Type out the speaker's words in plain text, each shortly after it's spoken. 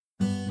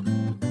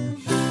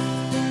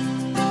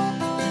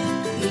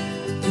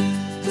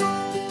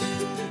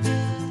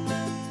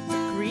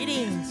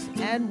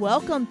and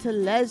welcome to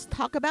Let's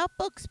Talk About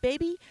Books,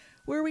 baby,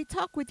 where we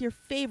talk with your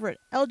favorite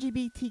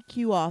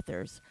LGBTQ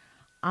authors.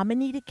 I'm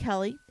Anita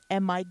Kelly,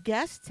 and my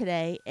guest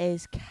today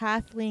is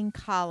Kathleen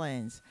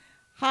Collins.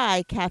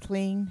 Hi,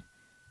 Kathleen.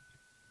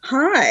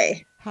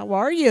 Hi. How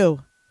are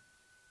you?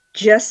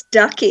 Just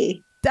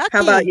Ducky. How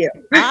about Ducky. you?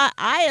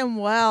 I am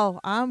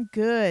well. I'm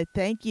good.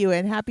 Thank you,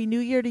 and Happy New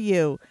Year to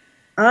you.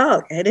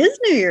 Oh, it is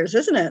New Year's,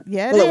 isn't it?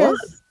 Yeah, it Well, it is.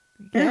 was.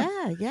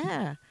 Yeah.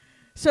 Yeah.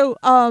 So,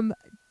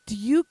 do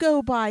you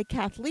go by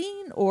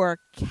Kathleen or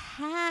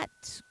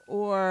Kat,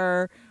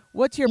 or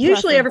what's your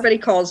Usually preference? everybody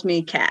calls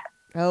me Cat.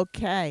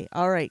 Okay.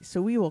 All right.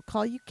 So we will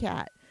call you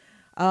Kat.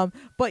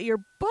 But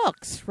your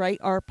books, right,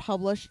 are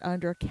published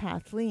under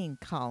Kathleen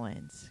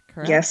Collins,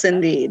 correct? Yes,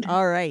 indeed.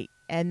 All right.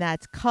 And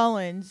that's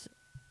Collins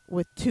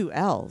with two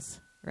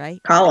L's,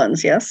 right?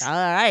 Collins, yes. All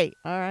right.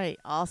 All right.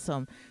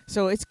 Awesome.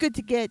 So it's good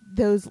to get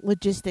those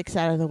logistics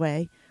out of the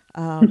way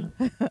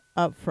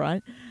up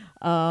front.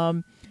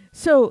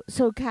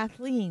 So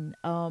Kathleen,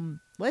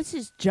 let's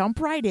just jump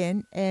right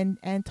in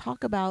and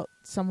talk about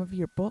some of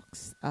your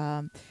books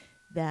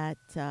that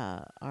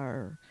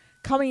are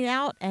coming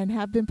out and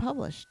have been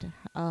published.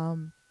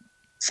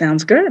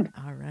 Sounds good.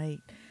 All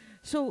right.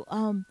 So,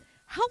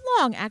 how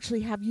long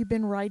actually have you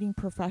been writing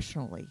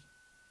professionally?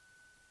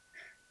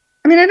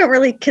 I mean, I don't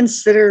really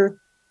consider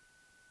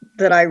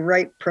that I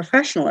write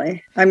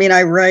professionally. I mean,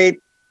 I write,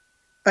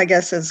 I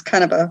guess, as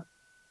kind of a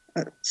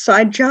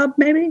side job,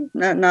 maybe.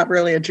 Not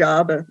really a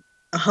job, a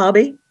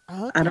hobby.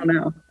 Okay. I don't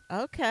know.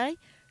 Okay.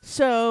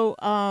 So,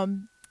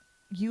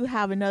 you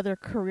have another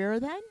career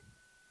then?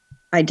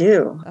 I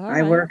do. All I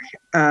right. work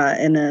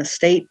in a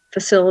state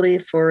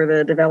facility for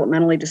the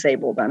developmentally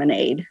disabled. I'm an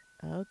aide.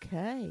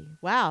 Okay.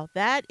 Wow.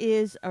 That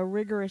is a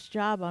rigorous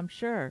job, I'm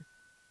sure.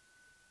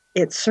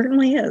 It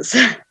certainly is.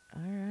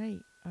 All right.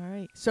 All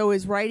right. So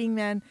is writing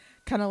then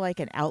kind of like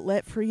an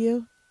outlet for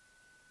you?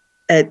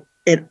 It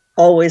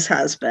always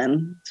has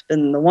been. It's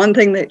been the one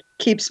thing that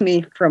keeps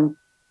me from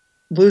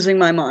losing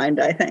my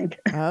mind, I think.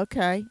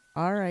 Okay.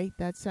 All right.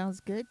 That sounds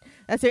good.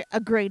 That's a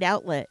great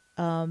outlet.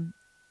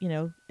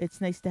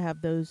 It's nice to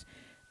have those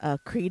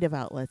creative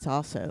outlets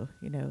also,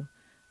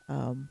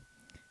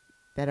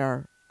 that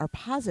are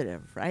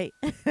positive, right?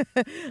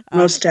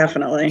 Most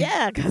definitely.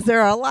 Yeah, because there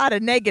are a lot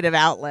of negative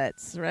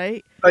outlets,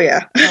 right? Oh,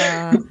 yeah.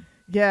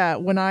 Yeah,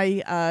 when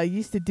I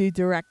used to do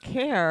direct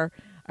care,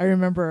 I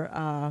remember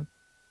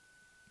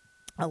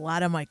a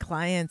lot of my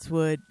clients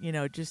would,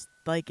 just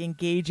like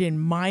engage in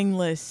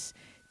mindless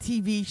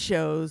TV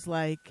shows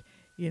like,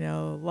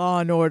 Law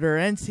and Order,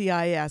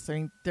 NCIS. I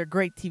mean, they're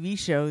great TV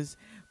shows,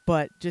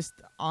 but just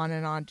on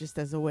and on, just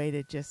as a way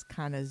to just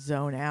kind of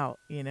zone out,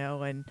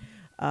 and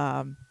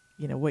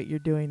what you're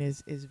doing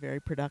is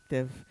very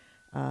productive.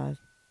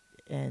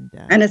 And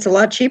it's a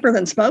lot cheaper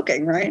than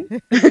smoking, right?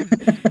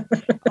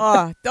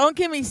 Oh, don't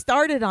get me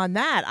started on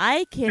that.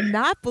 I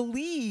cannot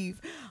believe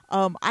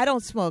I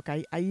don't smoke.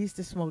 I used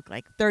to smoke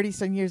like 30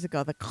 some years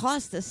ago. The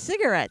cost of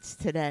cigarettes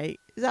today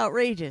is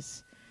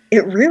outrageous.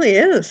 It really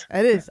is.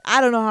 It is.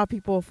 I don't know how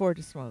people afford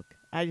to smoke.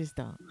 I just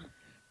don't.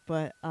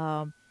 But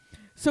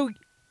so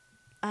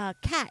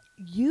Kat,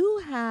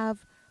 you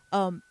have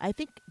I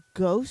think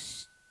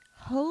Ghost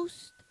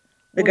Host.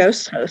 The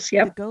Ghost Host,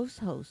 yep. The Ghost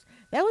Host.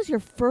 That was your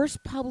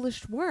first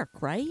published work,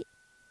 right?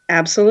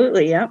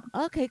 Absolutely, yep.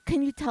 Okay,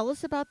 can you tell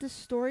us about this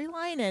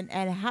storyline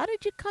and how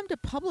did you come to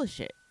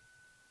publish it?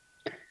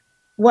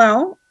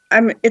 Well,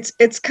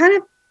 it's kind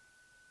of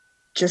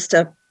just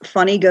a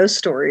funny ghost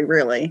story,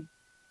 really.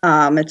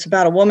 It's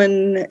about a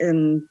woman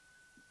in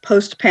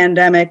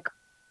post-pandemic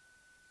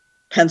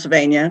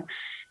Pennsylvania.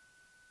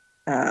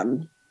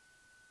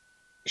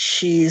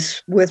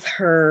 She's with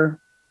her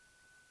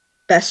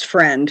best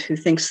friend who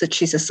thinks that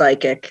she's a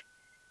psychic,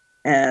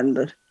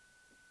 and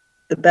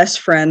the best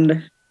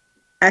friend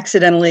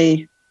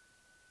accidentally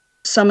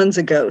summons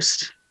a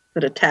ghost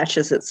that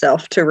attaches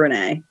itself to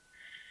Renee.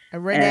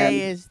 And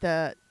Renee is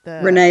the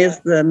Renee is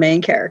the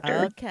main character.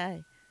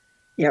 Okay.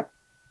 Yep.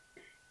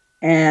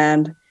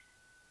 And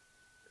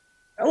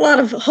a lot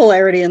of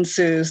hilarity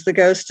ensues. The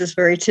ghost is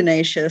very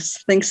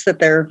tenacious, thinks that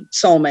they're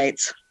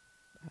soulmates.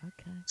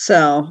 Okay.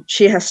 So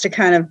she has to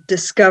kind of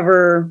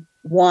discover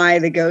why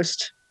the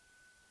ghost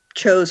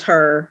chose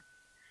her,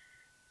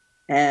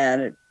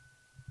 and it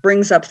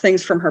brings up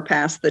things from her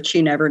past that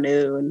she never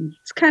knew. And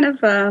it's kind of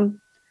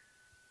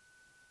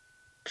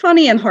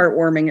funny and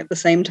heartwarming at the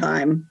same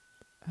time.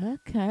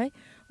 Okay.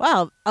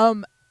 Wow.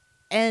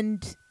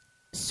 And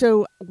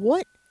so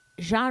what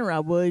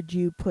genre would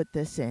you put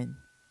this in?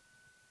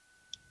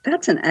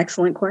 That's an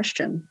excellent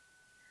question.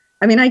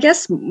 I mean, I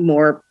guess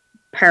more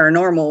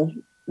paranormal,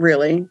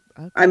 really.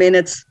 Okay. I mean,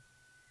 it's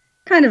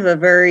kind of a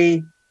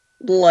very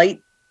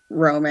light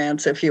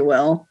romance, if you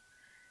will.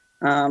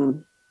 Okay.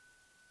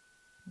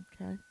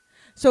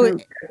 So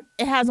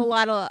it has a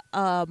lot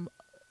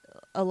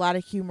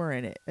of humor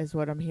in it, is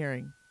what I'm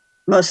hearing.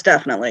 Most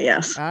definitely,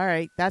 yes. All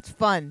right, that's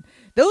fun.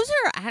 Those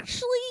are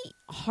actually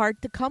hard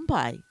to come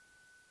by,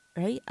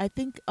 right? I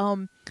think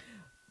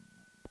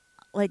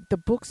like the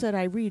books that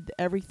I read,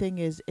 everything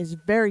is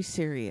very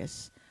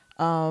serious.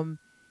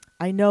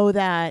 I know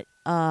that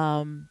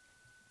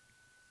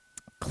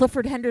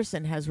Clifford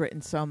Henderson has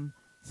written some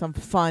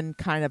fun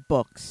kind of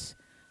books.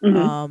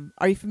 Hmm.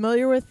 Are you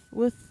familiar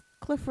with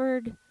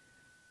Clifford?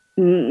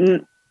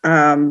 Mm,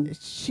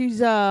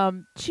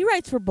 She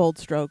writes for Bold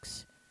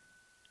Strokes.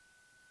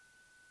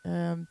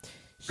 Um,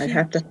 I'd she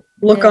have to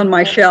look yeah. on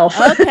my shelf.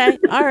 Okay.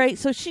 All right.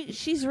 So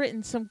she's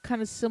written some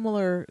kind of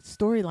similar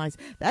storylines.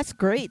 That's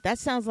great. That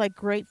sounds like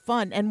great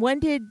fun. And when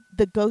did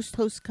The Ghost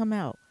Host come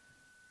out?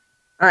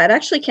 It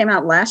actually came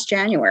out last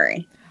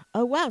January.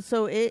 Oh wow.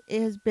 So it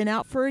has been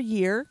out for a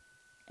year.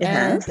 It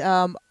And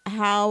has.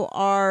 how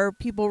are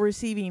people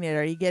receiving it?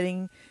 Are you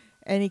getting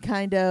any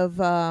kind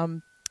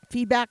of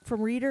feedback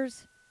from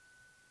readers?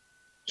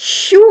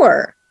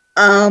 Sure.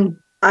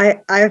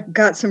 I've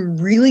got some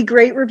really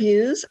great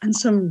reviews and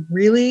some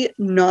really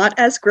not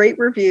as great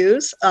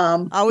reviews.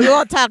 Oh, we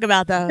won't talk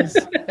about those.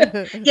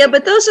 Yeah,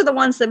 but those are the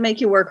ones that make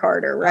you work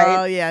harder, right?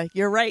 Oh yeah,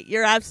 you're right.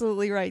 You're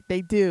absolutely right.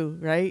 They do,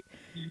 right?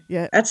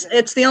 Yeah.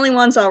 It's the only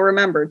ones I'll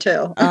remember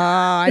too.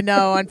 I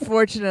know.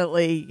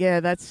 Unfortunately,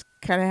 yeah, that's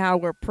kind of how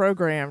we're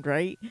programmed,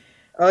 right?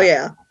 Oh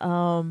yeah.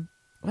 Um,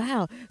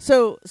 wow.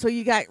 So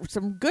you got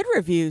some good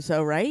reviews,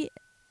 though, right?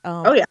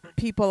 Oh yeah.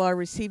 People are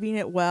receiving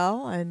it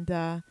well,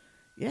 and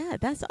yeah,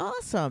 that's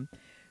awesome.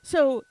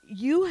 So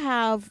you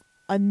have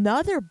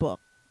another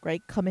book,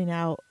 right, coming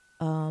out.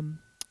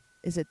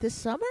 Is it this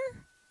summer?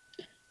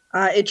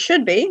 It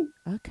should be,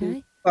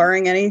 Okay.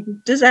 barring any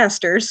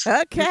disasters.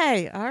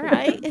 Okay. All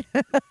right.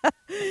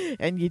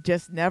 And you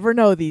just never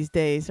know these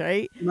days,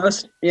 right?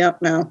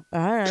 Yep, no,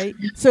 All right.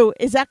 So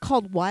is that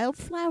called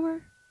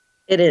Wildflower?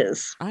 it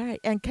is. All right.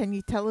 And can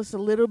you tell us a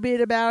little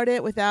bit about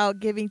it without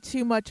giving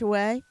too much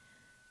away?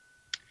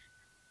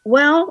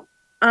 Well,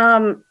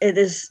 it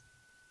is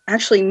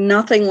actually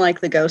nothing like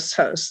The Ghost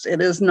Host.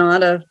 It is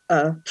not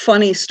a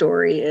funny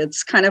story.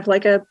 It's kind of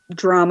like a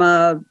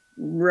drama,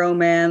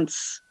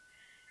 romance.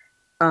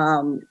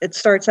 It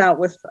starts out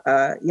with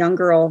a young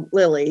girl,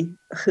 Lily,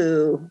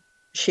 who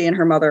she and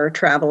her mother are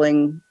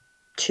traveling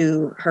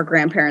to her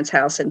grandparents'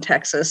 house in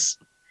Texas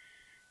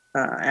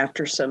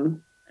after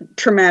some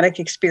traumatic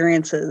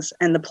experiences,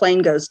 and the plane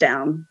goes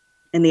down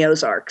in the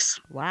Ozarks.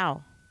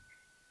 Wow.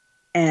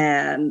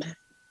 And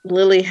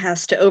Lily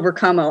has to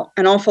overcome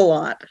an awful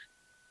lot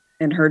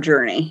in her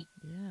journey.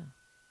 Yeah.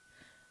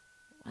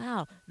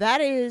 Wow.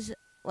 That is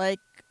like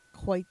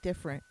quite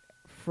different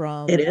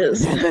from It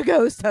is. the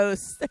Ghost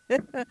Host.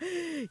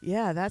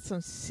 Yeah, that's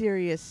some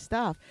serious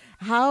stuff.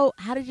 How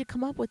did you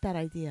come up with that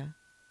idea?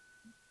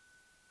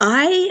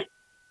 I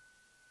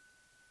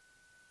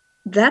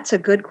That's a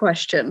good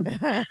question.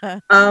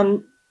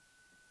 Um,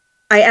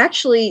 I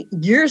actually,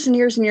 years and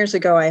years and years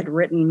ago, I had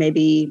written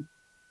maybe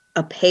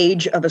a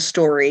page of a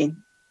story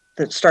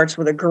that starts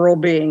with a girl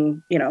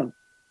being,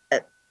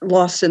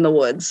 lost in the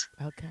woods.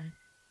 Okay.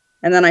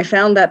 And then I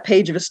found that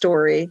page of a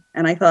story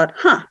and I thought,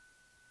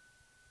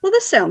 well,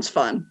 this sounds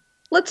fun.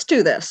 Let's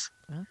do this.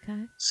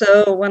 Okay.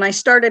 So when I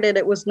started it,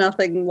 it was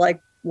nothing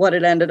like what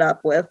it ended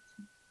up with.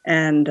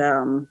 And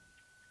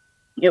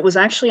it was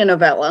actually a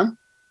novella.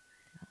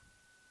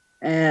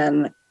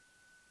 And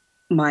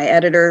my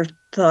editor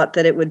thought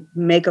that it would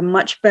make a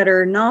much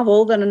better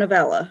novel than a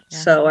novella. Yeah.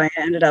 So I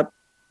ended up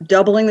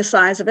doubling the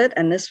size of it.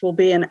 And this will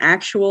be an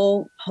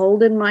actual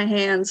hold in my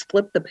hands,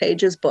 flip the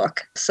pages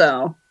book.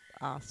 So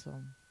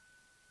Awesome.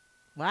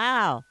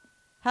 Wow.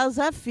 How's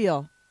that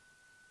feel?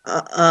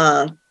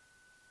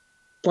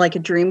 like a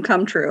dream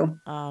come true.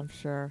 Oh, I'm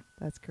sure.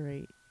 That's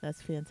great.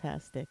 That's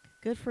fantastic.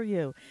 Good for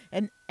you.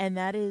 And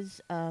that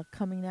is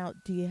coming out.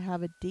 Do you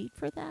have a date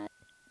for that?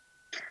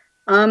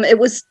 It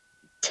was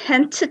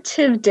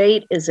tentative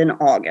date is in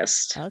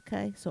August.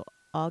 Okay. So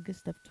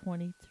August of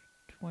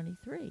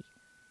 2023.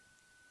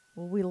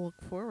 Well, we look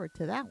forward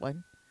to that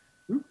one.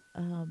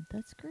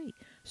 That's great.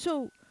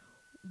 So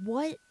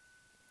what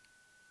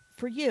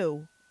for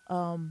you,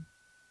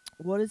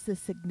 what is the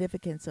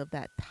significance of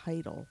that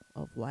title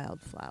of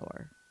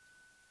Wildflower?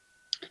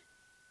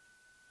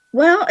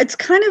 Well, it's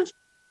kind of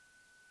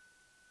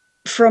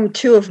from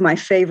two of my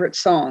favorite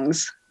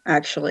songs,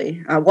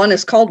 actually. One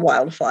is called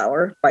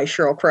Wildflower by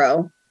Sheryl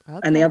Crow,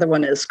 and the Okay. other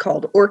one is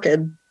called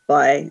Orchid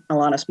by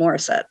Alanis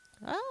Morissette.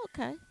 Oh,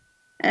 okay.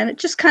 And it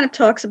just kind of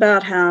talks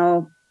about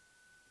how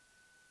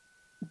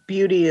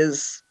beauty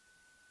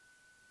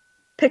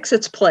picks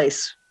its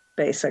place,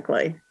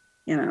 basically.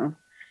 You know,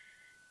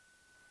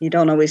 you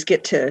don't always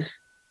get to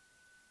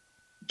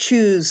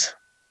choose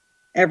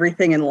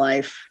everything in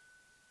life,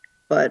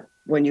 but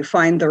when you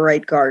find the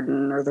right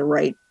garden or the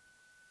right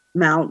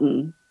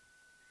mountain,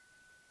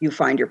 you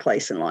find your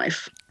place in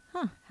life.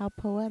 Huh, how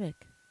poetic.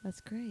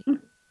 That's great.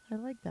 I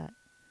like that.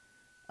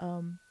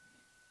 Um,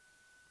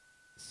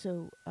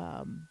 so,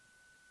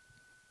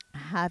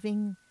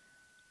 having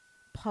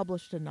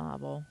published a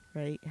novel,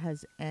 right,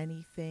 has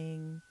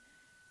anything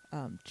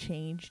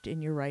changed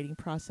in your writing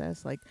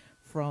process? Like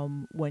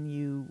from when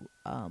you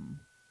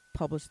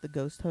published The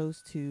Ghost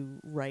Host to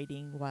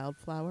writing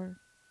Wildflower?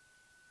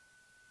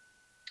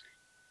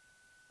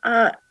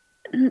 Uh,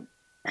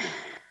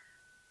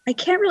 I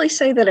can't really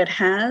say that it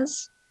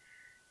has.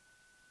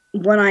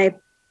 when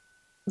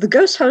the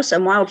Ghost Host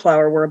and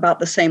Wildflower were about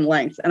the same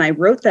length, and I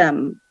wrote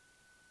them,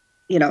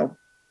 you know,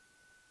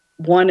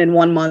 one in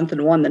 1 month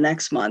and one the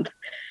next month.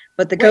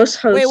 But the Wait,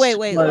 Ghost wait,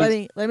 wait, Host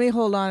wait. was, Let me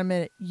hold on a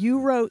minute.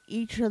 You wrote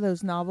each of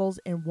those novels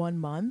in 1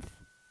 month?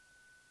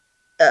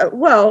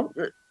 well,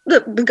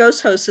 the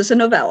Ghost Host is a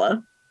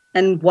novella,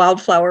 and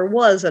Wildflower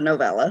was a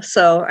novella.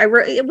 So I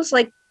wrote, it was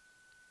like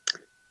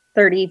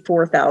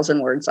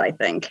 34,000 words, I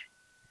think.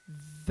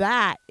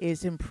 That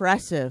is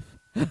impressive.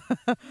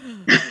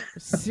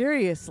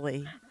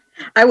 Seriously.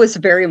 I was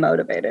very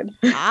motivated.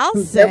 I'll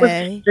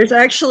say. There's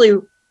actually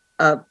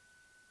a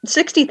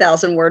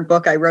 60,000 word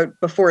book I wrote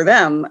before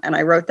them, and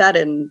I wrote that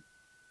in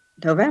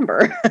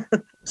November.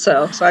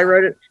 So I Wow.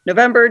 wrote it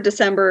November,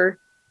 December,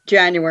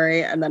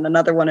 January, and then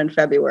another one in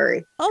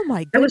February. Oh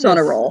my I was on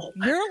a goodness. roll.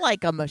 You're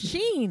like a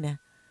machine.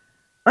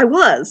 I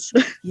was.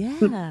 Yeah.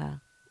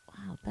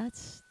 Wow,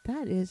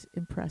 that is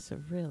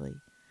impressive,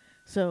 really.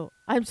 So,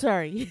 I'm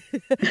sorry.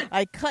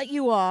 I cut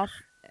you off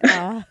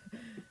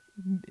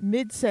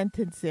mid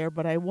sentence there,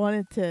 but I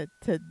wanted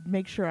to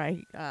make sure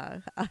I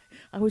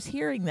was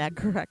hearing that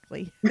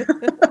correctly.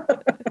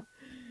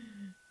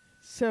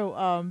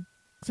 So,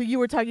 so you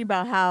were talking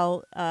about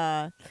how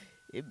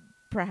it,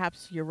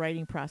 perhaps your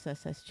writing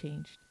process has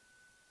changed.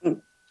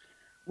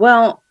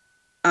 Well,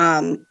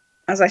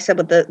 as I said,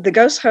 with the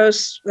Ghost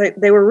Hosts,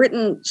 they were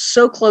written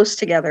so close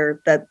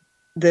together that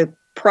the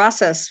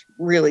process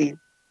really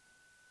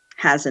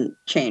hasn't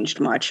changed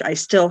much. I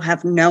still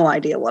have no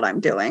idea what I'm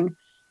doing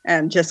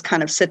and just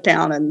kind of sit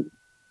down and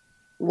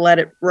let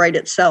it write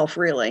itself,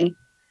 really.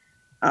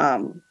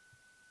 Um,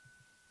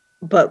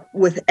 but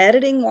with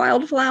editing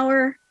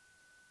Wildflower,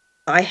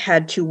 I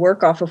had to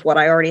work off of what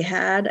I already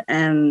had.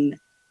 And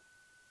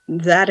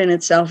that in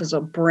itself is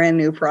a brand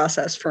new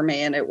process for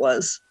me. And it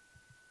was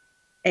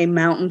a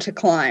mountain to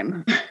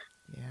climb.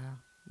 Yeah,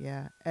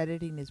 yeah.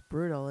 Editing is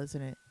brutal,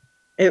 isn't it?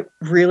 It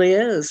really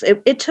is.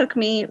 It took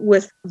me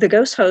with the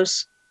Ghost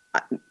Hosts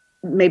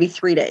maybe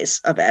 3 days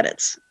of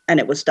edits, and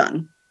it was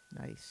done.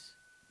 Nice.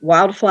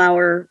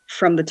 Wildflower,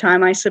 from the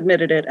time I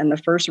submitted it and the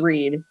first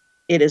read,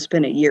 it has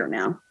been a year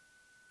now.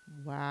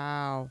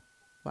 Wow.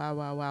 Wow,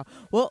 wow, wow.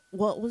 Well,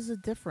 what was the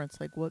difference?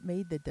 Like, what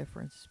made the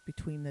difference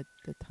between the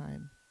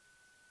time?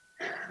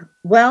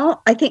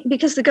 Well, I think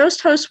because the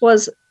Ghost Host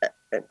was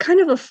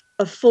kind of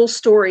a full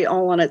story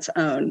all on its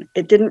own.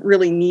 It didn't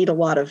really need a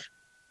lot of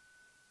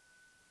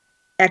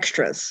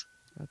extras.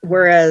 Okay.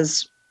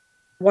 Whereas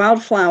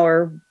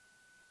Wildflower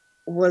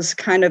was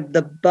kind of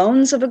the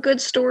bones of a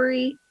good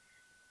story,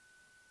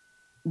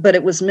 but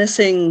it was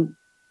missing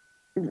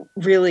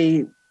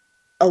really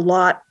a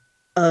lot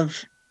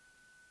of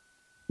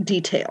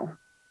detail.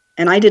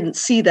 And I didn't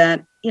see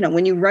that.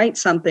 When you write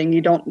something,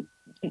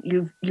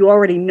 you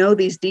already know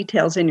these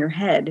details in your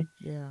head,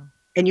 Yeah.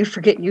 and you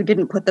forget you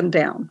didn't put them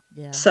down.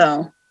 Yeah.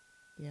 So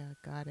Yeah.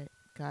 Got it.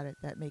 Got it.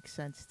 That makes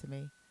sense to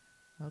me.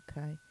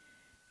 Okay.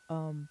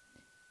 Um,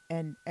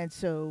 and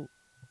so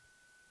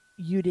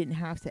you didn't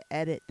have to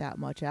edit that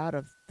much out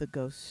of the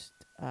ghost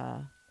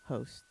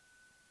host.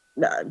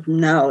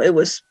 no, it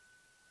was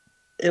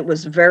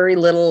very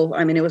little.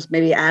 I mean, it was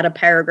maybe add a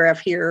paragraph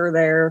here or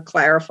there,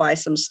 clarify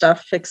some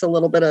stuff, fix a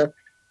little bit of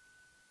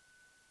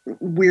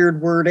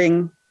weird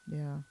wording.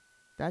 Yeah.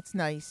 That's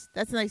nice.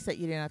 That's nice that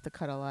you didn't have to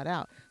cut a lot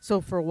out.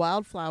 So for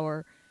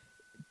Wildflower,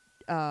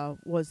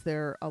 was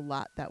there a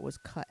lot that was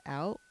cut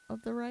out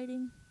of the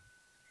writing?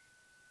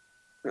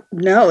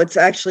 No, it's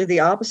actually the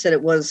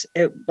opposite.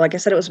 Like I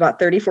said, it was about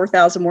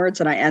 34,000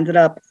 words, and I ended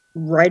up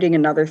writing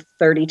another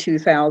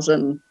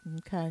 32,000.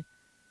 Okay.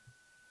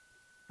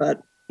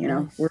 But,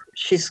 Nice.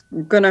 she's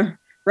going to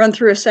run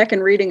through a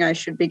second reading. I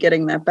should be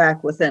getting that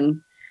back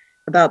within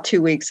about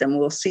 2 weeks, and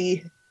we'll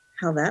see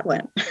how that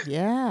went.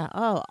 Yeah.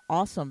 Oh,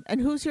 awesome. And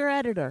who's your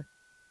editor?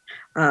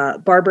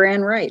 Barbara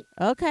Ann Wright.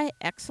 Okay.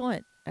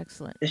 Excellent.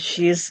 Excellent.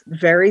 She's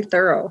very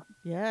thorough.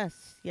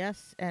 Yes.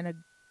 Yes. And a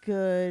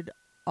good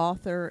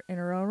author in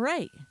her own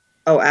right.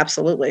 Oh,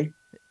 absolutely.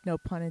 No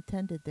pun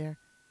intended there.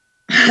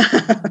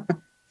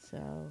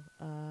 So,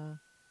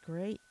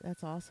 great.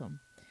 That's awesome.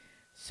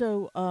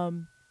 So,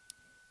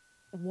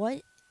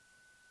 what,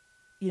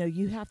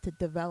 you have to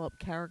develop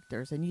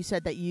characters, and you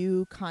said that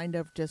you kind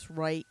of just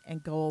write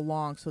and go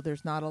along. So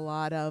there's not a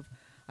lot of,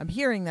 I'm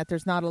hearing that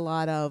there's not a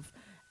lot of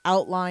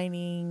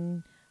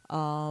outlining,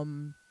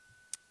 um,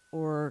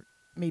 or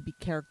maybe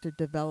character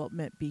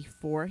development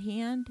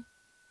beforehand.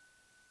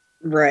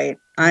 Right.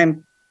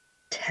 I'm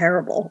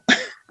terrible.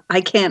 I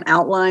can't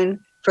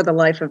outline for the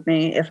life of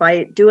me. If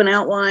I do an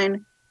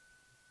outline,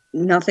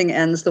 nothing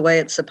ends the way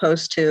it's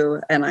supposed to,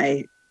 and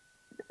I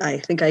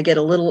think I get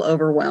a little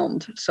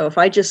overwhelmed. So if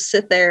I just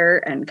sit there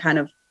and kind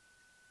of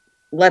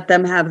let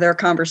them have their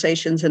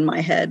conversations in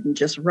my head and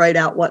just write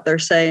out what they're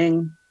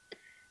saying,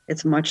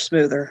 it's much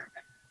smoother.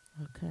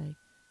 Okay.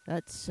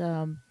 That's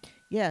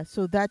yeah,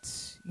 so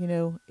that's,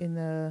 in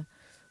the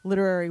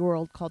literary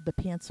world called the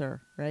pantser,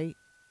 right?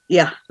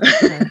 Yeah.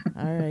 Okay.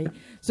 All right.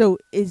 So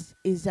is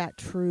that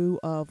true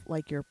of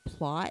like your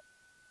plot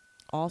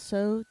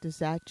also? Does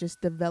that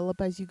just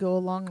develop as you go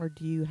along, or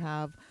do you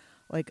have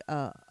like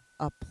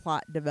a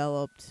plot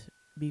developed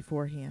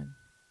beforehand?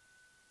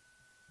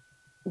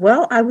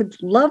 Well, I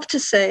would love to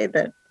say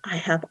that I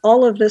have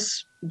all of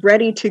this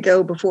ready to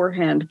go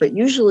beforehand, but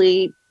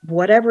usually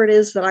whatever it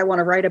is that I want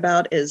to write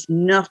about is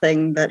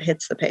nothing that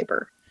hits the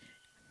paper.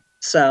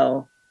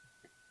 So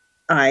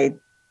I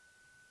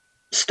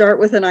start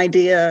with an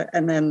idea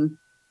and then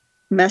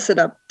mess it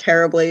up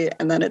terribly,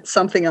 and then it's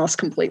something else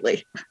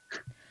completely.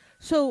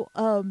 So,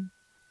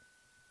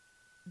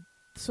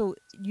 so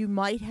you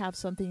might have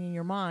something in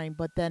your mind,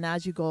 but then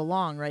as you go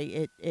along,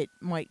 right, it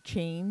might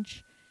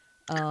change.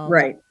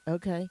 Right.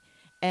 Okay.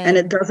 And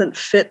it doesn't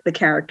fit the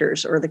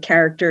characters, or the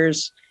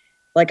characters,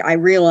 like I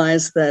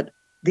realize that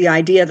the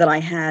idea that I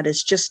had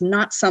is just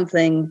not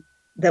something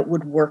that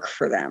would work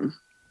for them.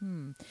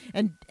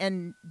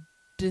 And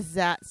does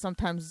that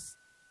sometimes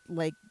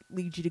like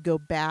lead you to go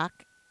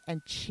back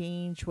and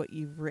change what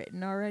you've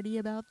written already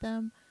about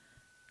them?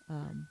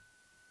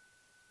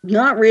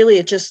 Not really.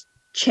 It just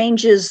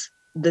changes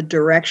the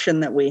direction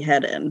that we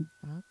head in.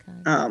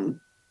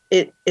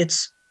 Okay.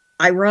 It's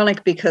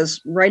ironic because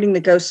writing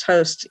The Ghost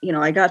Host,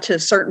 I got to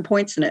certain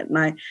points in it and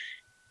I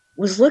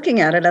was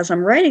looking at it as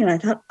I'm writing and I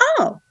thought,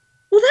 oh,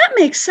 well, that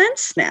makes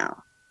sense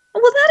now.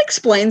 Well, that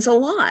explains a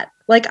lot.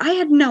 Like I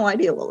had no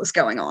idea what was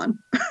going on.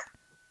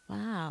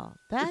 Wow.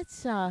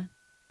 That's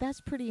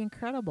pretty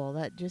incredible.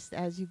 That just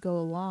as you go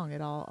along,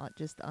 it all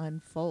just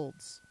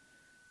unfolds.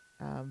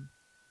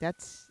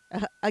 That's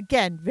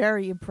again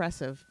very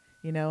impressive.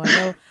 I know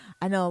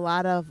a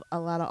lot of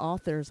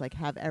authors like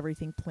have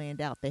everything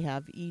planned out. They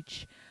have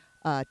each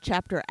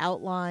chapter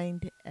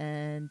outlined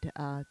and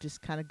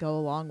just kind of go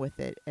along with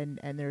it, and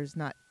there's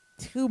not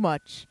too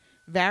much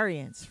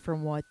variance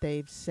from what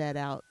they've set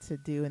out to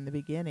do in the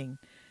beginning.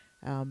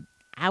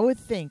 I would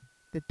think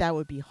that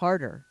would be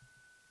harder,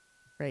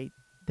 right,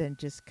 than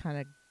just kind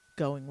of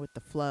going with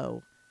the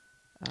flow.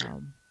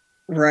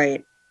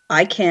 Right.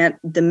 I can't.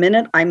 The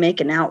minute I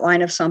make an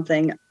outline of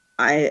something,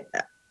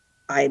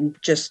 I'm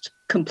just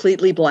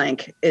completely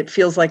blank. It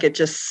feels like it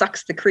just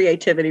sucks the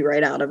creativity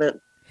right out of it.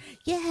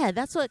 Yeah,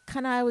 that's what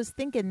kind of I was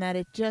thinking, that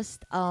it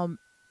just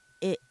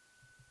it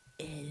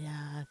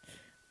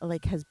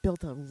like has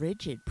built a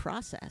rigid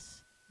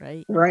process,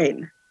 right? Right.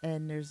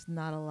 And there's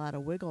not a lot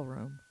of wiggle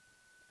room.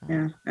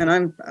 Yeah,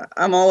 and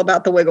I'm all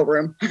about the wiggle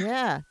room.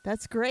 Yeah,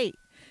 that's great.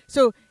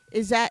 So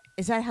is that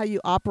how you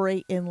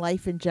operate in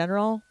life in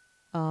general?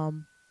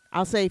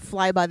 I'll say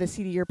fly by the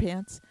seat of your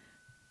pants.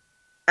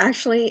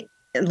 Actually,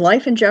 in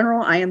life in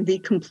general, I am the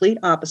complete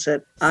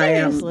opposite.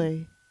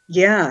 Seriously?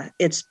 Yeah,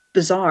 it's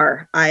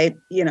bizarre.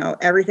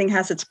 Everything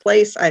has its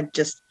place. I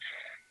just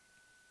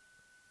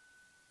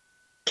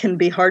can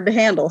be hard to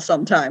handle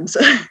sometimes.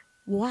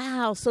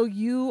 Wow. So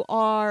you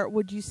are,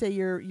 would you say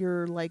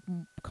you're like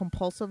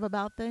compulsive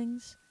about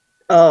things?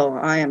 Oh,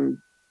 I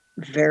am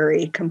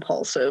very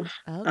compulsive.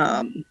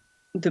 Okay.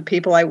 The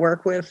people I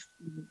work with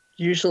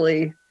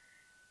usually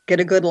get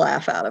a good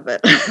laugh out of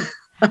it.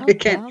 How I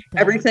can't, about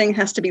that? everything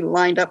has to be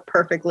lined up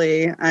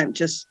perfectly. I'm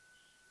just,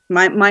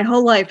 my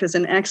whole life is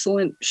an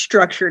excellent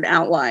structured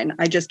outline.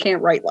 I just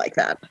can't write like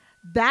that.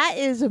 That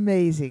is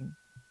amazing.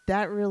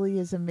 That really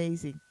is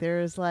amazing. There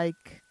is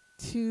like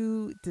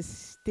two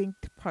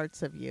distinct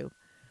parts of you.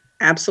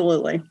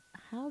 Absolutely.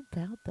 How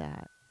about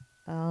that?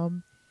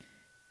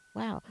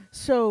 Wow.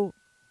 So,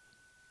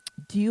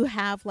 do you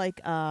have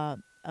like a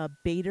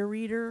beta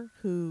reader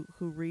who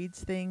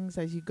reads things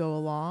as you go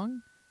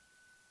along?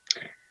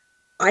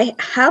 I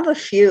have a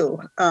few.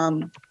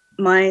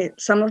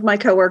 Some of my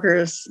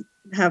coworkers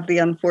have the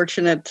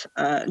unfortunate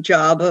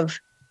job of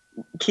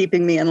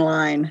keeping me in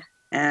line,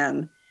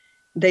 and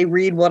they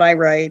read what I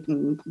write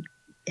and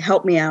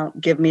help me out,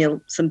 give me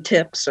some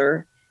tips,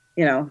 or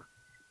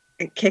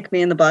kick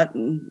me in the butt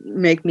and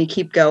make me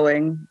keep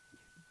going,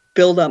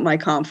 build up my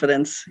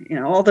confidence.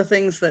 All the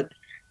things that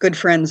good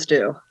friends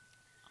do.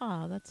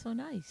 Oh, that's so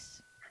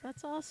nice.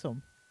 That's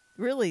awesome.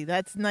 Really,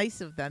 that's nice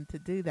of them to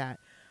do that.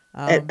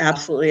 It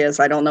absolutely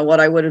is. I don't know what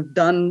I would have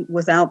done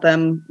without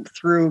them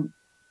through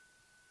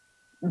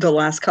the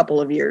last couple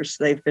of years.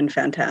 They've been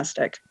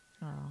fantastic.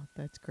 Oh,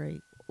 that's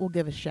great. We'll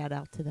give a shout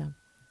out to them.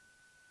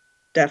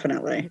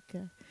 Definitely.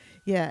 Okay.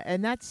 Yeah,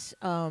 and that's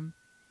that's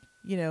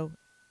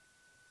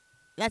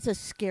a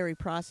scary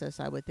process,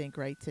 I would think,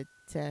 right?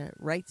 To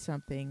write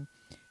something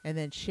and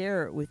then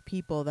share it with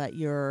people that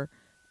you're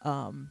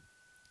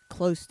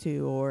close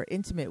to or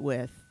intimate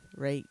with,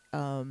 right?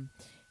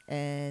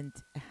 And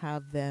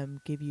have them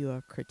give you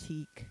a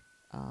critique,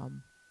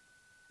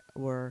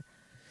 or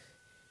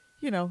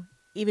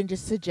even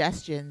just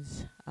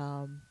suggestions.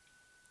 Oh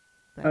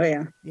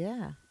yeah.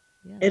 Yeah.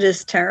 It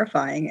is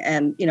terrifying,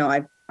 and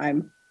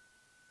I'm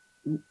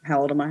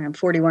how old am I? I'm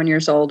 41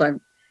 years old.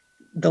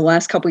 The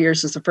last couple of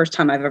years is the first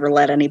time I've ever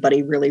let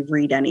anybody really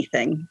read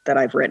anything that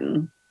I've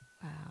written.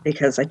 Wow.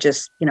 Because I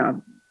just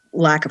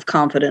lack of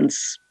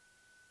confidence.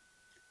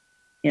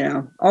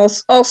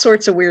 All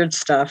sorts of weird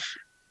stuff.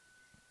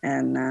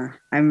 And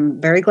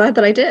I'm very glad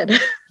that I did.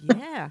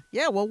 Yeah.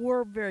 Well,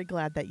 we're very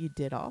glad that you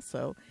did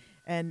also,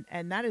 and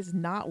that is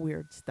not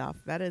weird stuff.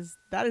 That is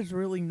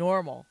really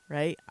normal,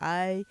 right?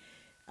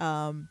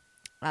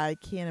 I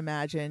can't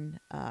imagine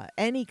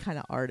any kind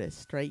of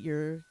artist, right?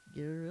 You're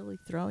really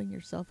throwing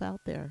yourself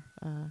out there,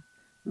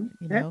 you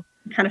It know.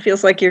 kind of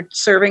feels like you're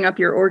serving up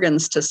your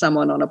organs to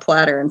someone on a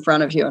platter in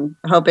front of you and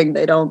hoping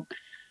they don't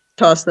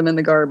toss them in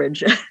the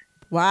garbage.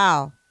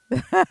 Wow.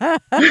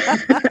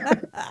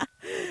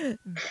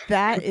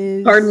 That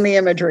Pardon is the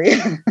imagery.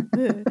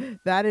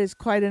 that is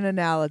quite an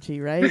analogy,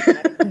 right?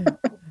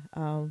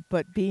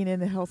 But being in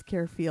the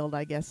healthcare field,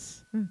 I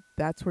guess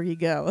that's where you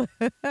go.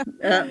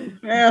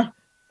 Yeah,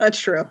 that's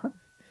true.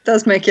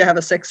 Does make you have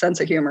a sick sense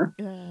of humor.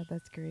 Yeah,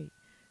 that's great.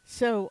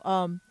 So,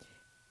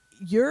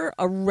 you're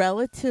a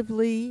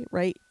relatively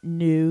right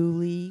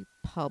newly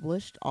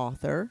published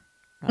author,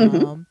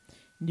 Mhm. um,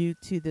 new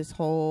to this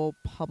whole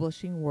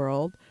publishing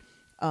world.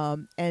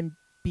 And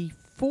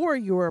before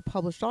you were a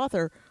published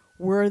author,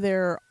 were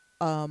there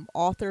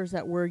authors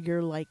that were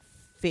your like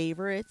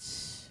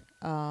favorites?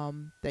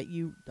 That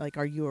you like?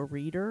 Are you a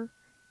reader?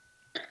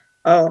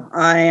 Oh,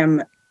 I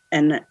am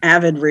an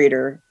avid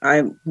reader.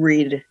 I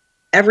read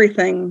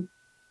everything.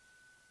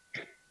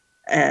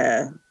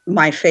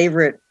 My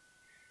favorite,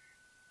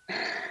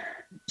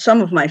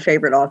 some of my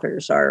favorite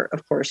authors are,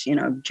 of course,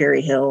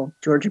 Jerry Hill,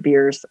 Georgia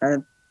Beers.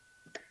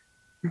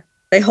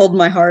 They hold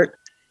my heart,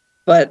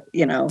 but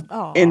in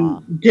Aw.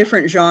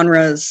 different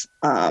genres.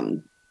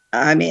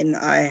 I mean,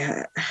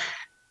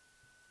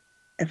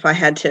 if I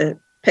had to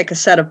pick a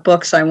set of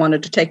books I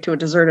wanted to take to a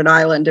deserted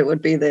island, it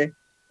would be the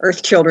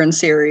Earth Children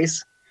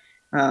series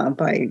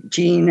by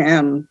Jean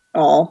and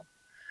all.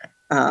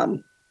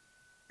 Um,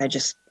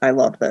 I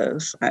love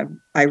those.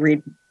 I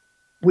read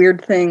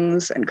weird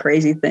things and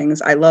crazy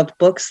things. I love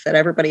books that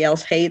everybody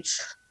else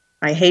hates.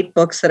 I hate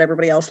books that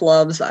everybody else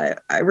loves. I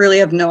really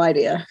have no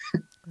idea.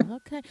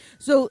 Okay.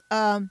 So,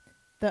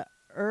 the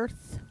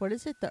Earth, what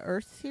is it? The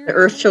Earth The series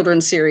Earth again?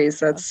 Children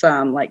series, Uh, that's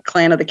like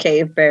Clan of the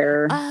Cave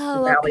Bear, The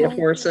Oh, Valley of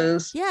okay.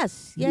 Horses.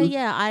 Yes. Yeah, Mhm.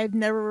 yeah. I've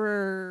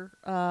never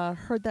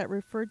heard that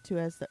referred to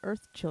as the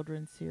Earth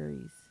Children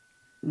series.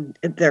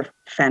 They're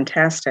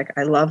fantastic.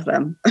 I love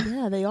them.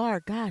 Yeah, they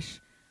are.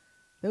 Gosh,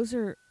 those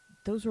are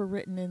those were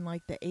written in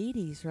like the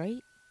 80s,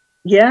 right?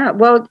 Yeah,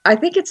 well, I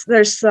think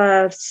there's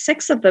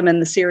six of them in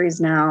the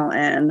series now,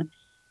 and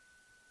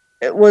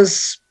it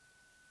was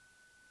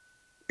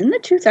in the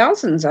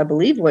 2000s, I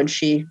believe, when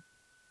she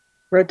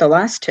wrote the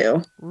last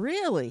two.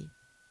 Really?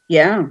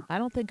 Yeah, I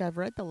don't think I've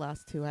read the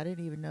last two. I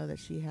didn't even know that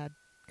she had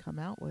come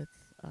out with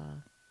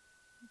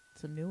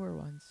some newer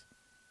ones.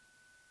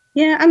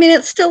 yeah. I mean,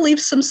 it still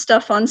leaves some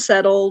stuff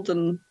unsettled,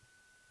 Hmm,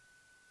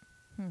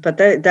 but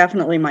they're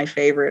definitely my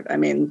favorite. I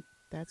mean,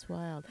 that's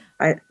wild.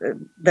 I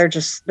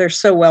they're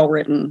so well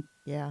written.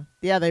 Yeah,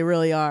 yeah, they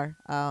really are.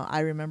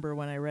 I remember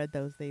when I read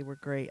those; they were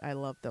great. I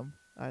loved them.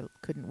 I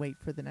couldn't wait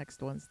for the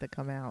next ones to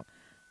come out.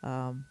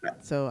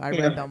 So I read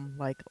Yeah, them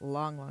like a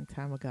long, long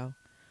time ago.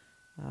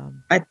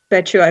 Um, I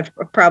bet you I've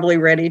probably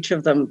read each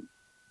of them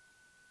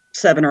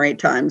 7 or 8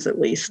 times at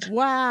least.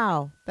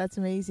 wow, that's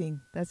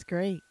amazing. That's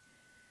great.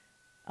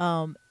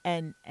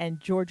 And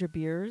Georgia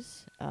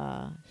Beers,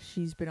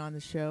 she's been on the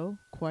show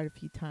quite a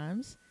few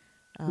times.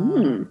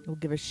 Hmm. We'll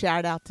give a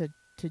shout out to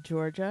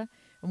Georgia.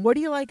 And what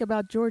do you like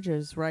about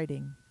Georgia's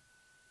writing?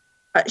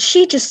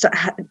 She just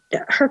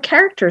her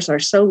characters are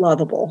so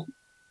lovable.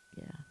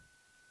 Yeah,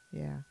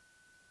 yeah.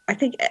 I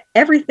think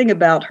everything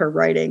about her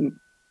writing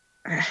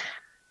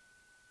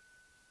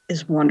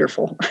is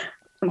wonderful.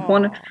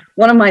 one Oh,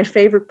 one of my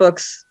favorite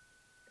books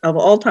of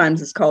all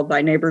times is called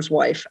Thy Neighbor's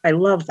Wife. I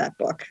love that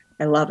book.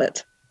 I love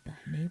it. the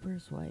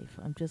neighbor's wife.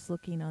 I'm just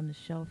looking on the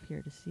shelf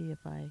here to see if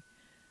I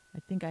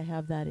think I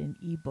have that in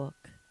ebook.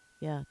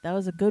 Yeah, that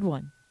was a good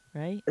one,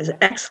 right? It's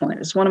excellent.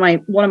 It's one of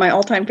my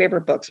all-time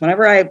favorite books.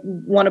 Whenever I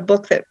want a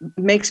book that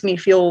makes me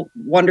feel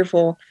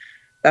wonderful,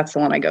 that's the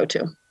one I go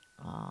to.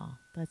 Oh,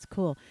 that's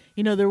cool.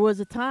 You know, there was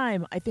a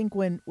time I think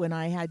when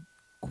I had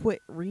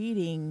quit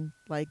reading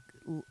like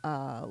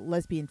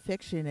lesbian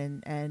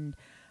fiction and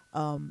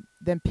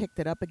then picked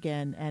it up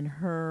again, and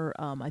her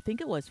I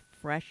think it was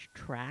Fresh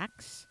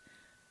Tracks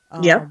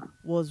Yep.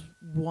 was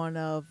one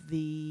of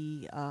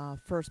the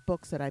first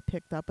books that I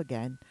picked up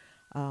again,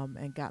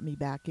 and got me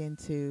back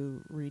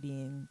into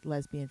reading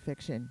lesbian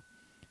fiction.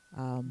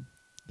 Um,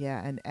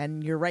 yeah,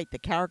 and you're right. The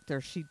character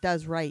she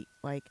does write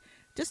like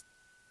just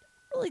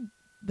really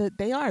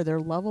they're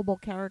lovable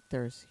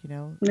characters. You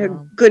know. They're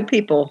good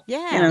people.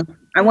 Yeah,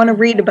 I want to yeah,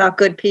 read about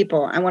good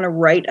people. I want to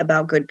write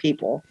about good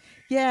people.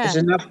 There's yeah.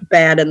 enough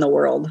bad in the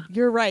world.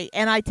 You're right,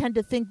 and I tend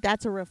to think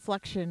that's a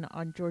reflection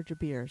on Georgia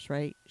Beers.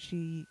 Right?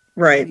 She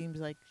Right. seems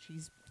like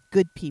she's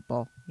good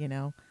people. You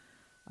know.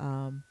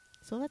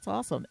 So that's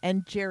awesome.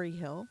 And Jerry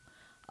Hill.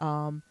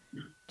 Um,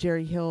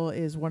 Jerry Hill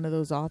is one of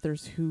those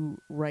authors who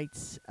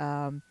writes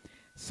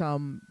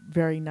some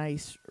very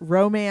nice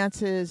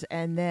romances,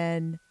 and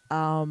then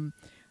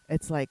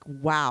it's like,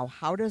 wow,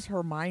 how does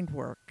her mind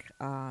work?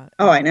 Oh,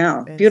 I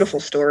know. And Beautiful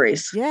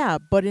stories. yeah,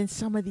 but in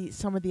some of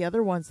the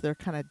other ones, they're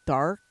kind of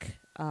dark,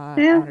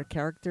 Yeah. and her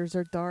characters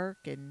are dark,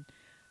 and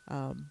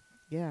um,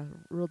 Yeah,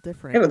 real Yeah,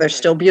 different. but they're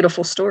still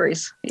beautiful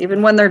stories.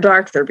 Even when they're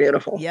dark, they're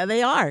beautiful. Yeah,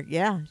 they are.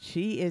 Yeah,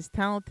 she is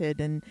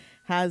talented and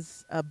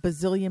has a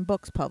bazillion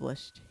books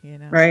published.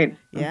 Right.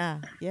 Yeah,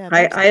 yeah,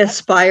 that's I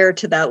aspire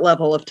to that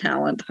level of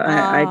talent.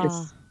 I ah,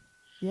 just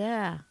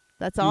yeah,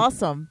 that's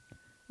awesome.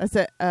 That's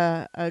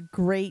a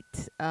great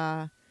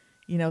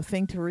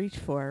thing to reach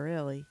for,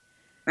 really.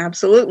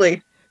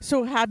 absolutely.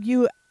 So, have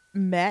you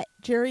met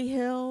Jerry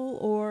Hill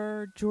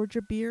or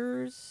Georgia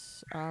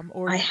Beers?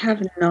 Or I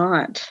have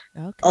not,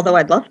 although okay,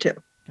 I'd love to.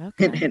 Hint,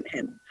 okay. hint,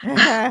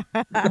 hint.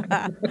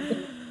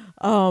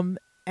 um,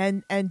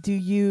 and do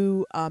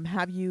you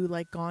have you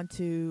like gone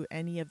to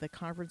any of the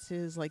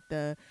conferences, like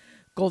the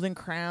Golden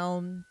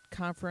Crown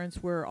conference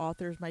where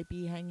authors might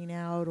be hanging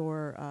out,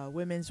 or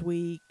Women's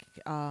Week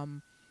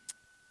in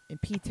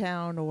P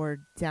Town or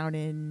down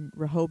in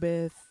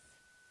Rehoboth?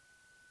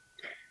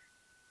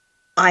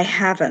 I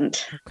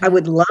haven't. I Okay,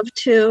 would love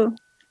to.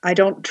 I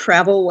don't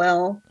travel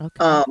well.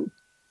 okay.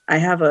 I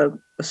have a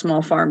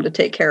small farm to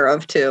take care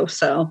of too.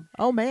 So,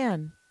 Oh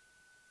man,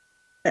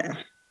 eh,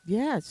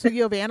 yeah. So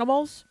you have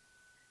animals?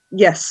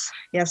 yes,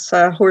 yes,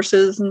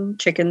 horses and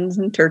chickens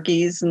and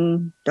turkeys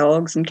and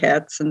dogs and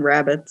cats and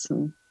rabbits,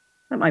 and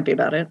that might be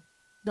about it.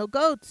 No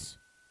goats.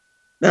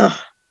 Ugh,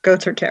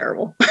 goats are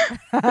terrible.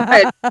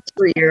 I had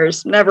 3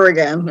 years, never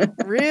again.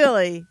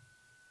 Really?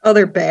 Oh,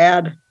 they're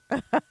bad.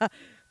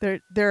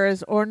 They're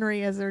as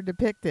ornery as they're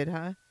depicted,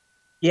 huh?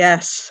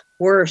 Yes,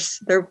 worse.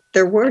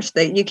 They're worse.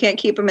 You can't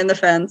keep them in the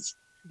fence.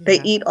 They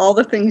Yeah. eat all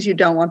the things you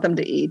don't want them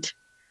to eat.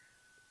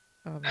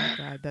 Oh my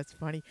God, that's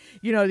funny.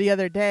 The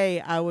other day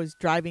I was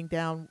driving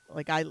down,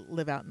 like I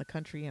live out in the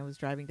country, and I was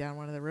driving down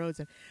one of the roads,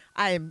 and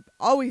I am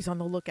always on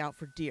the lookout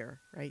for deer,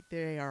 right?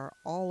 They are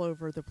all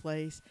over the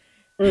place.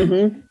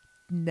 Hmm.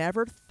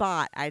 Never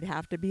thought I'd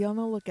have to be on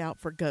the lookout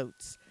for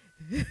goats.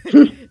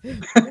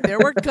 There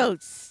were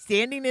goats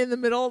standing in the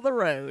middle of the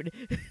road,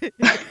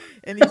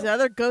 and these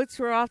other goats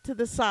were off to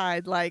the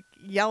side, like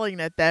yelling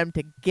at them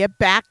to get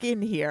back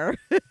in here.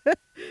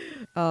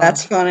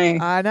 That's Oh, funny.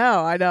 I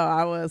know, I know.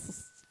 I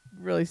was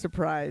really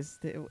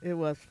surprised. It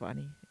was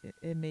funny.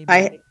 It made me.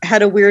 I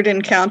had a weird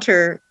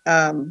encounter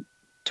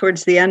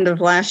towards the end of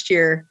last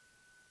year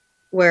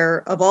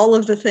where, of all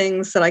of the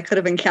things that I could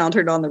have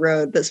encountered on the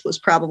road, this was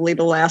probably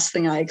the last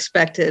thing I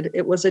expected.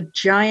 It was a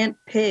giant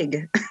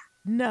pig.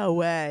 No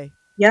way.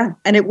 Yeah,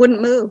 and it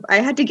wouldn't move. I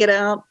had to get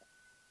out.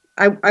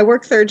 I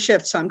work third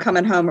shift, so I'm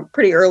coming home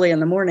pretty early in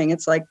the morning.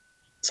 It's like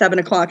 7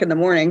 o'clock in the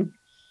morning.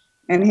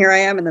 And here I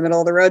am in the middle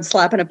of the road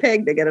slapping a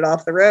pig to get it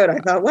off the road. I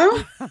thought,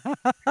 well,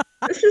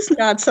 this is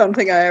not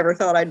something I ever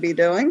thought I'd be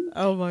doing.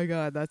 Oh my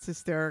God, that's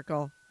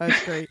hysterical.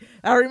 That's great.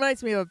 That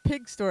reminds me of a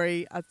pig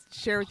story. I'll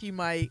share with you.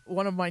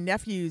 One of my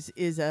nephews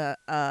is a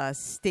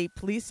state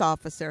police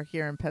officer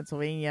here in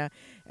Pennsylvania,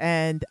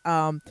 and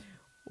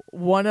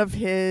one of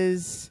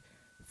his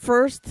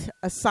first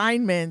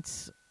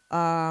assignments,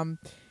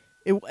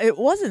 it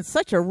wasn't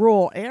such a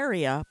rural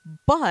area,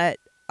 but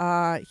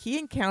he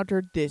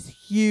encountered this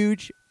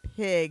huge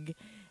pig,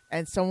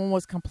 and someone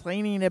was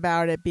complaining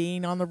about it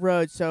being on the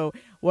road. So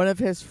one of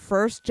his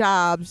first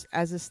jobs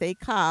as a state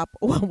cop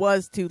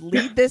was to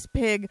lead this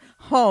pig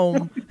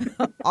home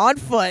on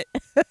foot.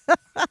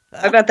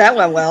 I bet that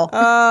went well.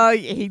 Oh,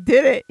 he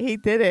did it. He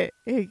did it.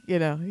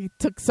 He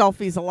took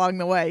selfies along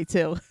the way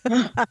too.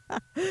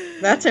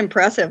 That's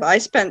impressive. I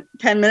spent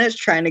 10 minutes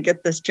trying to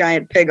get this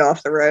giant pig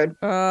off the road.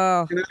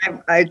 Oh,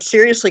 And I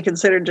seriously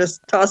considered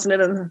just tossing it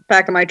in the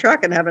back of my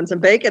truck and having some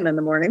bacon in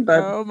the morning, but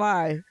oh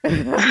my.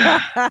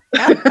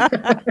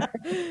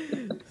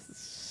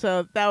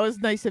 So that was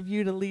nice of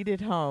you to lead it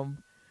home.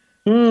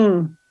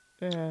 mm,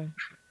 Yeah.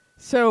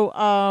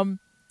 So,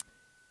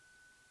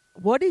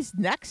 what is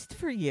next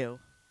for you?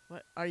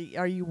 What are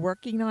you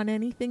working on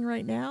anything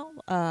right now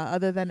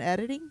other than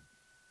editing?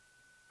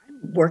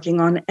 working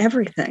on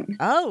everything.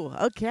 Oh,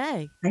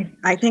 okay.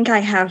 I think I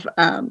have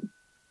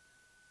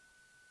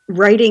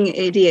writing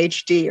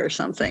ADHD or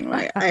something.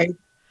 I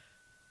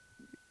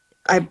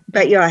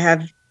bet you I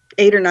have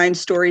 8 or 9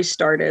 stories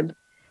started.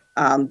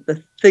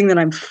 The thing that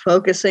I'm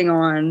focusing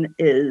on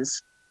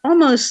is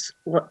almost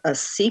a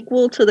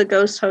sequel to The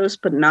Ghost Host,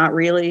 but not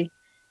really.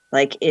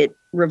 Like, it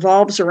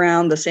revolves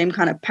around the same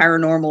kind of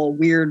paranormal,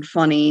 weird,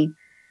 funny,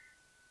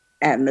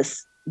 and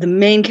the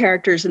main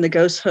characters in The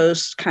Ghost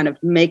Host kind of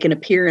make an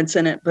appearance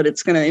in it, but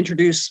it's going to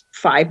introduce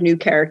 5 new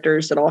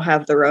characters that all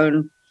have their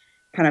own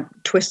kind of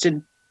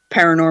twisted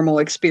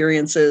paranormal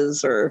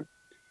experiences or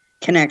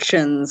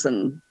connections,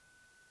 and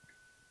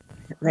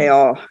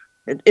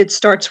it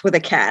starts with a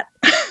cat.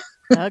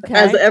 As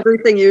Okay.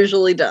 everything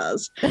usually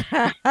does.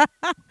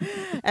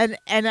 And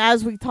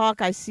as we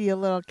talk, I see a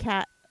little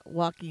cat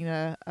walking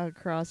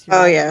across your.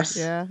 Oh yes,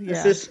 Yeah,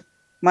 this yeah. is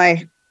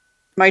my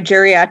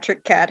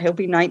geriatric cat. He'll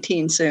be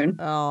 19 soon.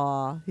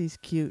 Oh, he's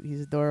cute.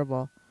 He's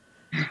adorable.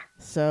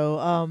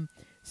 So,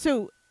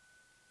 so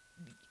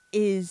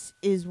is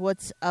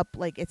what's up,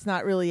 like, it's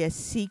not really a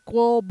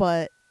sequel,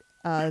 but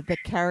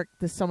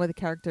some of the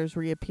characters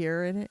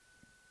reappear in it.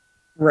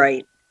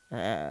 Right.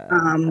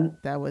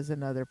 That was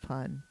another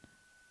pun.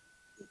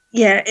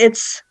 Yeah,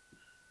 it's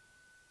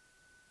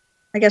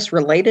I guess,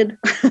 related.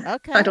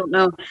 Okay. I don't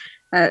know.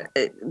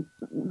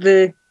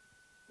 The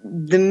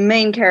the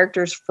main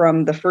characters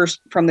from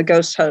the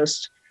Ghost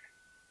Host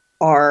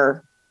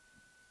are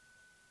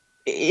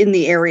in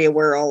the area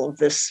where all of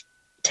this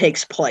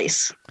takes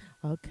place.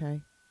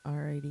 Okay.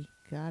 Alrighty.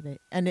 Got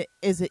it. And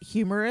is it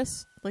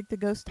humorous like the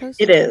Ghost Host?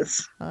 It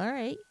is. All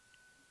right.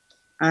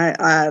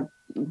 The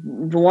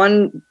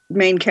one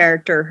main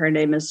character, her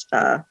name is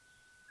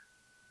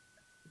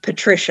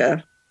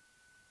Patricia,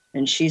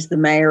 and she's the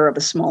mayor of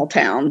a small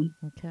town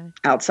Okay.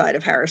 outside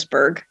of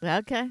Harrisburg.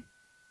 Okay.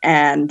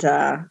 And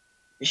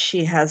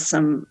she has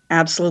some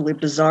absolutely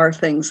bizarre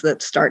things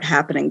that start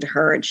happening to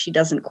her, and she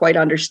doesn't quite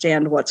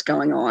understand what's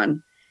going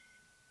on.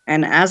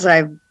 And as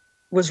I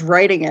was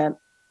writing it,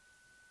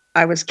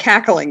 I was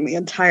cackling the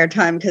entire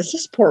time because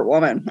this poor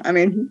woman, I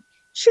mean,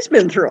 she's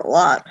been through a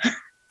lot.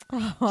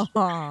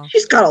 Oh,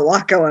 She's got a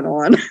lot going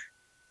on.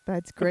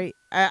 that's great.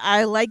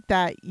 I like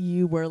that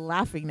you were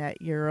laughing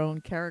at your own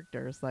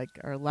characters, like,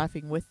 or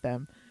laughing with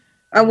them.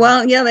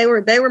 Well, yeah, they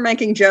were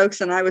making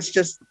jokes, and I was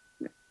just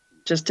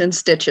in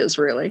stitches,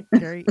 really.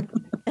 Great.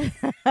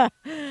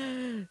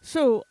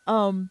 So,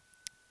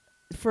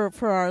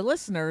 for our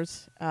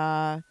listeners,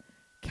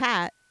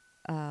 Kat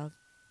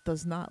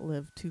does not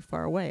live too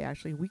far away.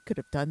 Actually, we could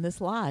have done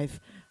this live.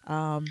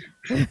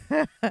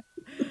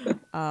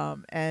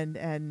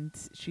 And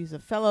she's a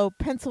fellow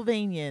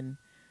Pennsylvanian,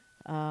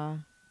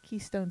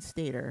 Keystone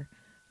Stater.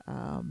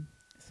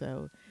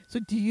 So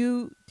do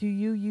you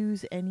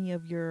use any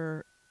of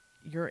your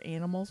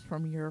animals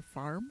from your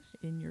farm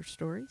in your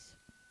stories?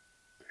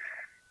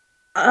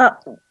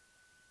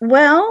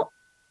 Well,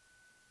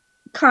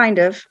 kind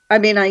of. I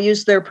mean, I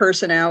use their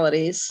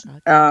personalities.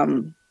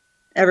 Okay.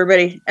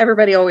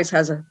 Everybody always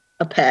has a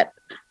pet.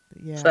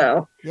 Yeah.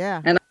 So,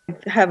 Yeah. and I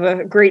have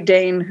a Great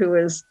Dane who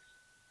is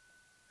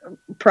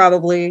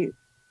probably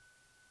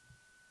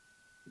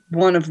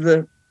one of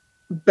the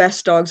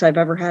best dogs I've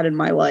ever had in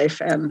my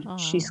life, and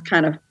she's Aw.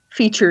 kind of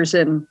features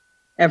in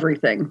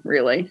everything,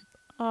 really.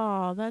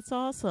 Oh, that's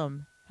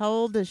awesome. How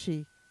old is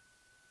she?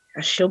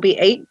 She'll be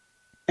 8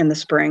 in the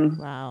spring.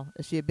 Wow.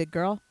 Is she a big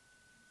girl?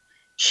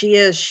 She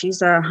is.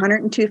 She's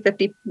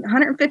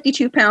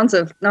 152 pounds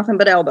of nothing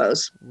but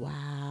elbows.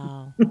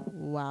 Wow.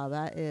 Wow,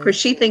 that is. Because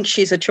she thinks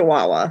she's a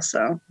Chihuahua,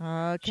 so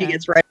she Okay.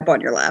 gets right up on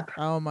your lap.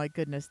 Oh my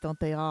goodness, don't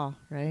they all,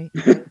 right?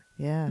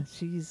 Yeah,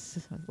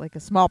 she's like a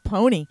small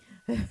pony.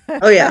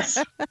 Oh, yes.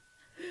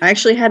 I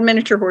actually had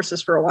miniature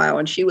horses for a while,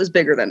 and she was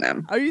bigger than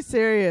them. Are you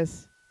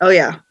serious? Oh,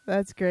 yeah.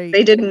 That's great.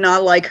 They did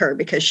not like her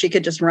because she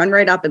could just run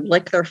right up and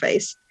lick their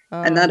face.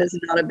 And that is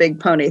not a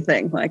big pony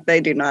thing. Like, they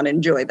do not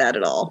enjoy that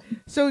at all.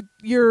 So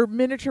your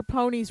miniature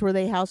ponies, were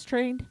they house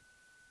trained?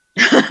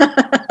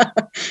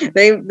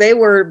 They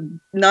were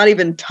not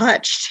even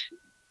touched.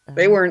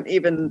 They Uh, weren't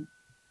even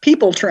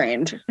people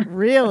trained.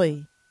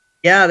 Really?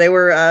 Yeah, they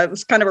were. It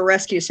was kind of a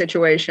rescue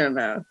situation.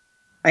 I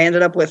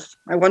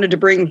wanted to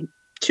bring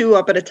 2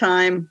 up at a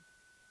time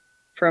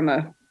from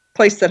a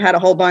place that had a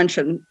whole bunch,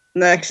 and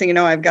the next thing you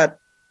know, I've got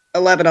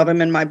 11 of them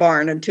in my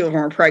barn, and 2 of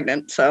them are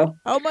pregnant. So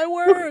Oh my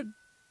word.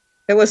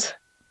 it was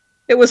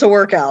a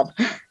workout.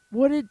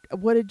 What did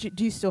you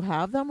do, you still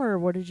have them, or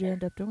what did you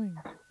end up doing?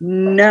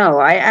 No,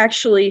 I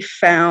actually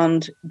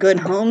found good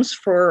homes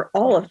for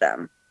all of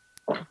them.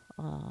 Oh.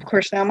 Of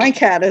course, now my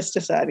cat is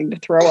deciding to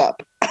throw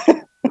up.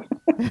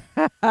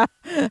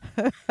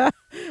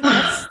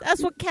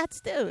 That's what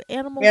cats do.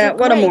 Animals Yeah, are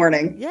what a great.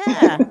 morning.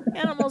 Yeah.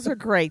 Animals are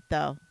great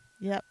though.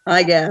 Yep.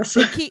 I guess.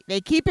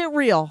 They keep it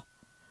real.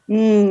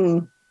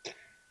 Mm.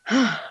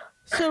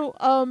 So,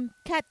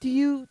 Kat, do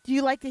you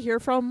like to hear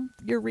from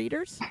your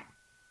readers?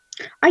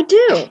 I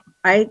do.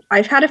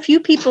 I've had a few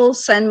people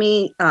send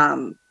me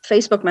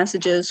Facebook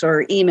messages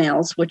or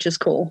emails, which is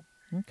cool.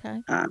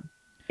 Okay.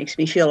 Makes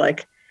me feel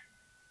like,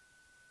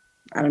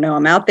 I don't know,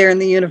 I'm out there in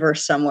the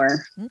universe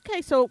somewhere.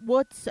 Okay. So,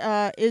 what's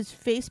is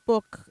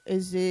Facebook?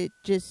 Is it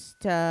just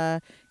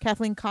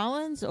Kathleen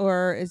Collins,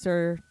 or is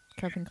there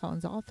Kathleen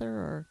Collins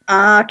author?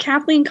 Or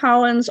Kathleen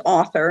Collins,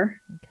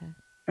 author. okay.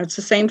 It's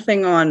the same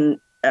thing on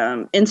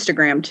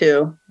Instagram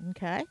too.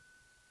 Okay.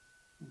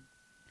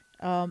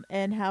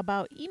 And how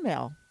about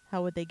email?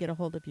 How would they get a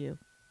hold of you?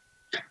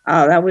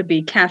 That would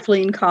be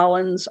Kathleen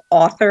Collins,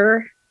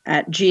 author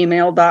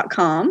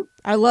 @gmail.com.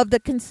 I love the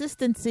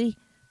consistency.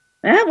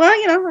 Yeah,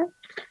 well,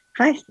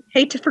 I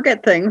hate to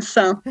forget things,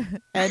 so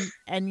And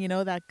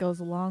that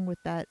goes along with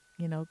that,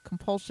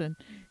 compulsion.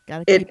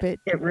 Got to keep it.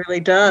 it really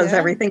does. Yeah.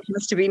 Everything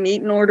has to be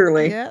neat and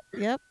orderly.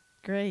 Yep.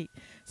 Great.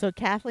 So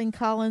Kathleen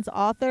Collins,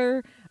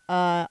 author,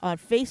 on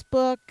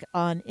Facebook,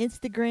 on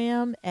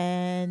Instagram,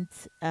 and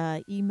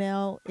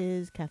email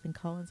is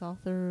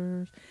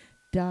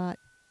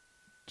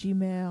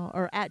KathleenCollinsAuthors.gmail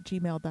or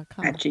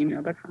 @gmail.com.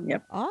 @gmail.com.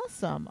 Yep.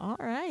 Awesome. All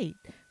right.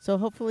 So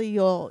hopefully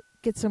you'll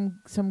get some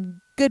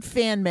good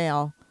fan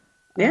mail.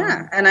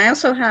 Yeah, and I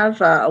also have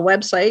a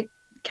website,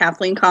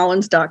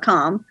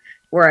 KathleenCollins.com,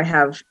 where I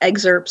have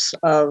excerpts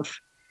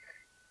of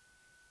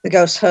The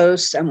Ghost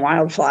Host and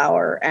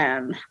Wildflower,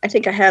 and I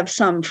think I have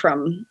some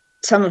from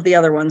some of the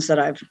other ones that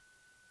I've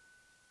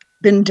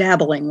been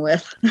dabbling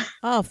with.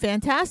 Oh,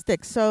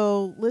 fantastic.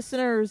 So,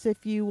 listeners,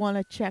 if you want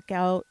to check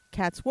out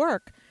Kat's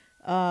work,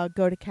 go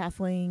to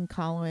Kathleen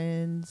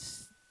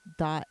Collins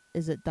dot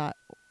is it dot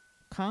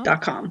com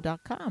 .com.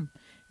 .com,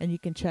 and you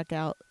can check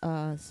out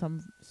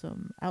some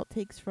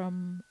outtakes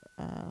from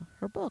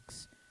her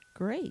books.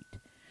 Great.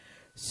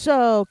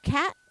 So,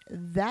 Kat,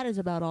 that is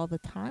about all the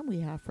time we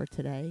have for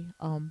today.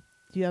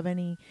 Do you have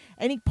any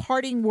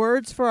parting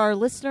words for our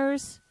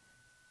listeners?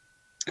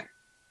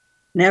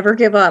 Never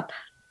give up.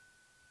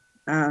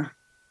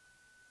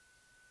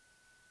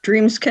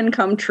 Dreams can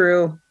come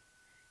true,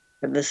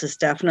 but this has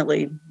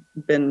definitely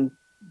been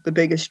the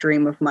biggest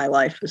dream of my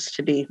life, is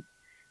to be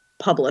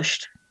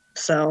published.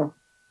 So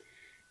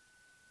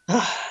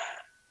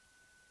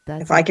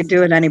if I could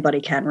do it,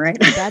 anybody can, right?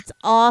 That's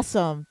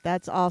awesome.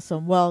 That's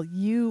awesome. Well,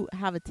 you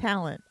have a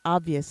talent,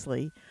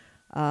 obviously,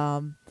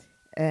 and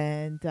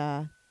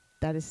that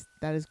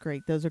is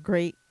great. Those are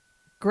great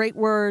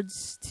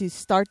words to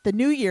start the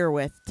new year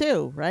with,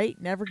 too. Right?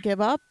 Never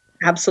give up.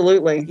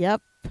 Absolutely.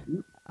 Yep.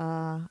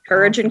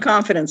 Courage and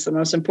confidence, the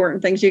most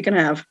important things you can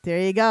have. There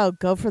you go.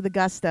 Go for the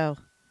gusto.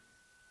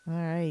 All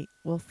right.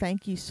 Well,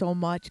 thank you so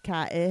much,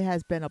 Kat. It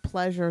has been a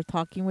pleasure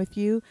talking with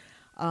you.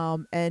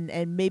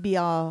 And maybe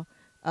I'll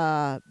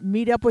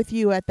meet up with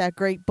you at that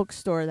great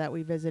bookstore that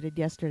we visited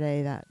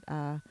yesterday.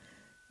 That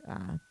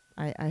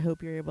I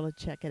hope you're able to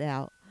check it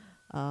out.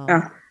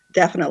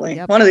 Definitely.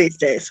 Yep. One of these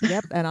days.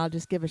 Yep. And I'll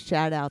just give a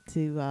shout out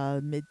to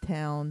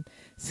Midtown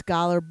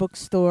Scholar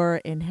Bookstore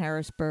in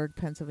Harrisburg,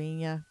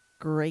 Pennsylvania.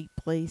 Great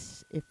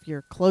place. If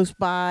you're close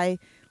by,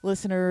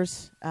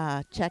 listeners,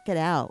 check it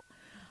out.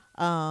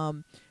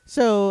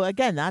 So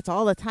again, that's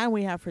all the time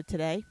we have for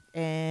today.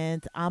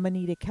 And I'm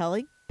Anita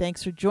Kelly.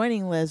 Thanks for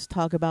joining Let's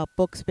Talk About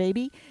Books,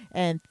 baby.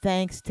 And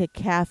thanks to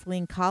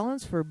Kathleen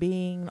Collins for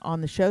being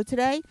on the show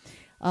today.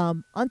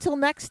 Until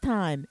next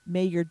time,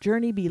 may your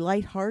journey be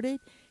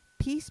lighthearted,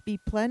 peace be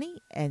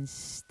plenty, and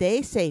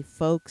stay safe,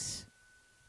 folks.